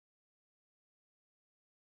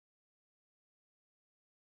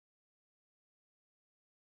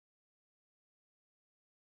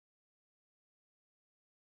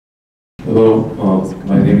Hello,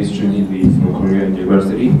 my name is JunHee from Korean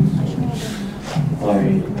University.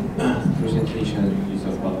 My presentation is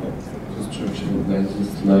about construction of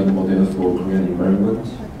landslide model for Korean environment.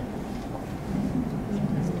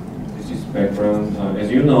 This is background. As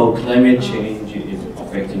you know, climate change is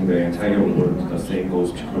affecting the entire world. The same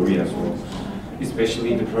goes to Korea. So,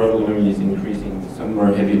 especially the problem is increasing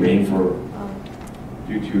summer heavy rainfall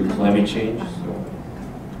due to climate change. So,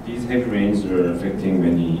 these heavy rains are affecting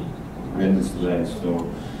many landslides.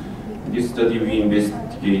 So, in this study we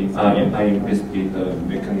investigate, I investigate the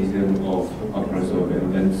mechanism of occurrence of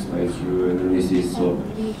landslides through analysis of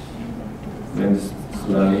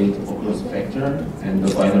landslide occurrence factor, and the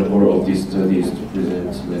final goal of this study is to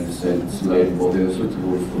present landslide model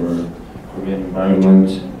suitable for Korean environment.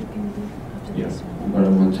 Yes,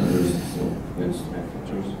 environmental analysis of landslide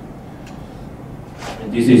factors.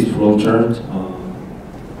 And this is flowchart.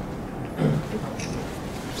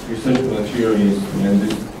 Research material is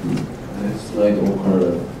landslide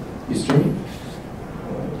occur history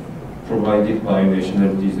provided by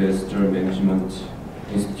National Disaster Management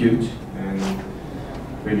Institute, and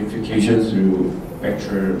verification through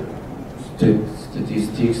actual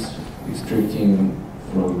statistics extracting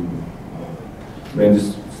from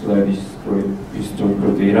landslide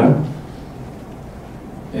historical data.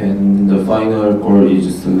 And the final goal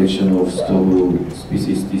is selection of stable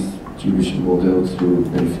species distribution model through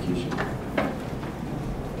verification.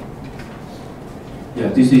 Yeah,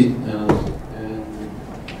 this is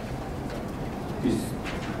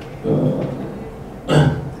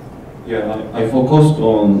I focused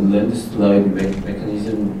on landslide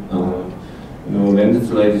mechanism.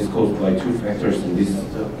 Landslide is caused by two factors. In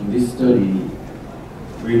this study,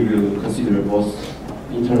 we will consider both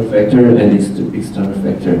internal factor and external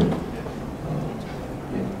factor.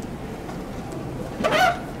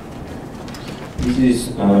 This is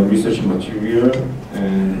research material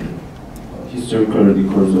and historical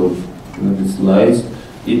records of landslides.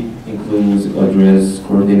 It includes address,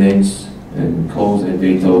 coordinates, and cause and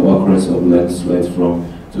data of occurrence of landslides from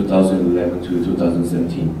 2011 to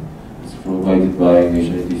 2017. It's provided by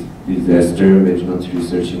National Disaster Management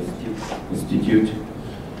Research Institute.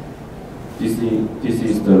 This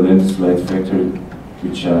is the landslide factor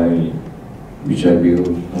which I will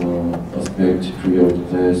aspect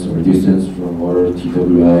pre-ordinance or distance from water,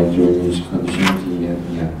 TWI, drainage condition,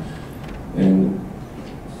 and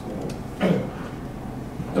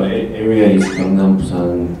the area is Gangnam,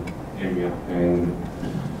 Busan area, and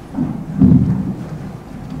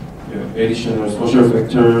additional social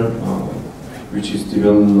factor, which is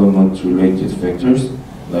development-related factors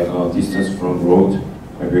like distance from road,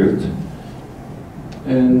 built.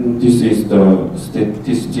 And this is the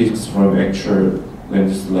statistics from actual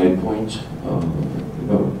landslide point.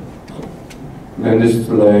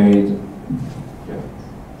 Landslide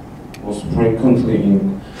was frequently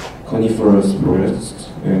in coniferous forests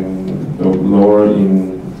and lower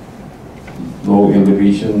in low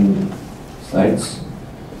elevation sites.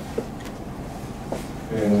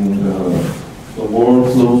 And the more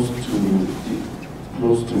close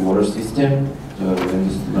to water system, the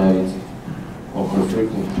landslide occur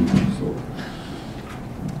frequently. So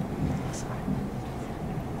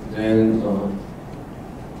then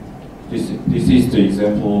this is the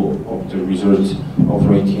example of the result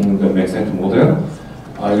operating the Maxent model.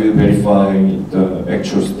 I will verify the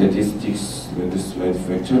actual statistics landslide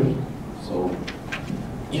factor. So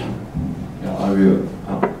I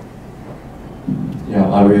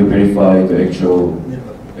will verify the actual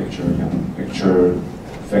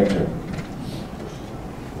factor.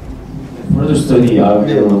 Further study, I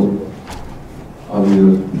will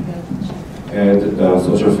add the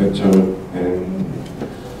social factor and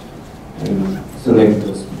select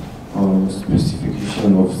the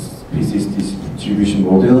specification of species distribution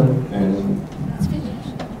model, and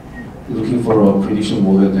looking for a prediction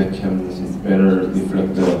model that can better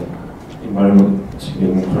reflect the environment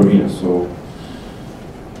in Korea. So,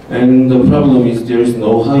 and the problem is there is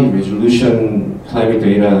no high resolution climate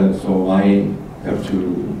data, so I have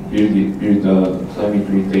to build the climate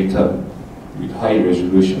grid data with high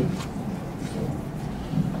resolution.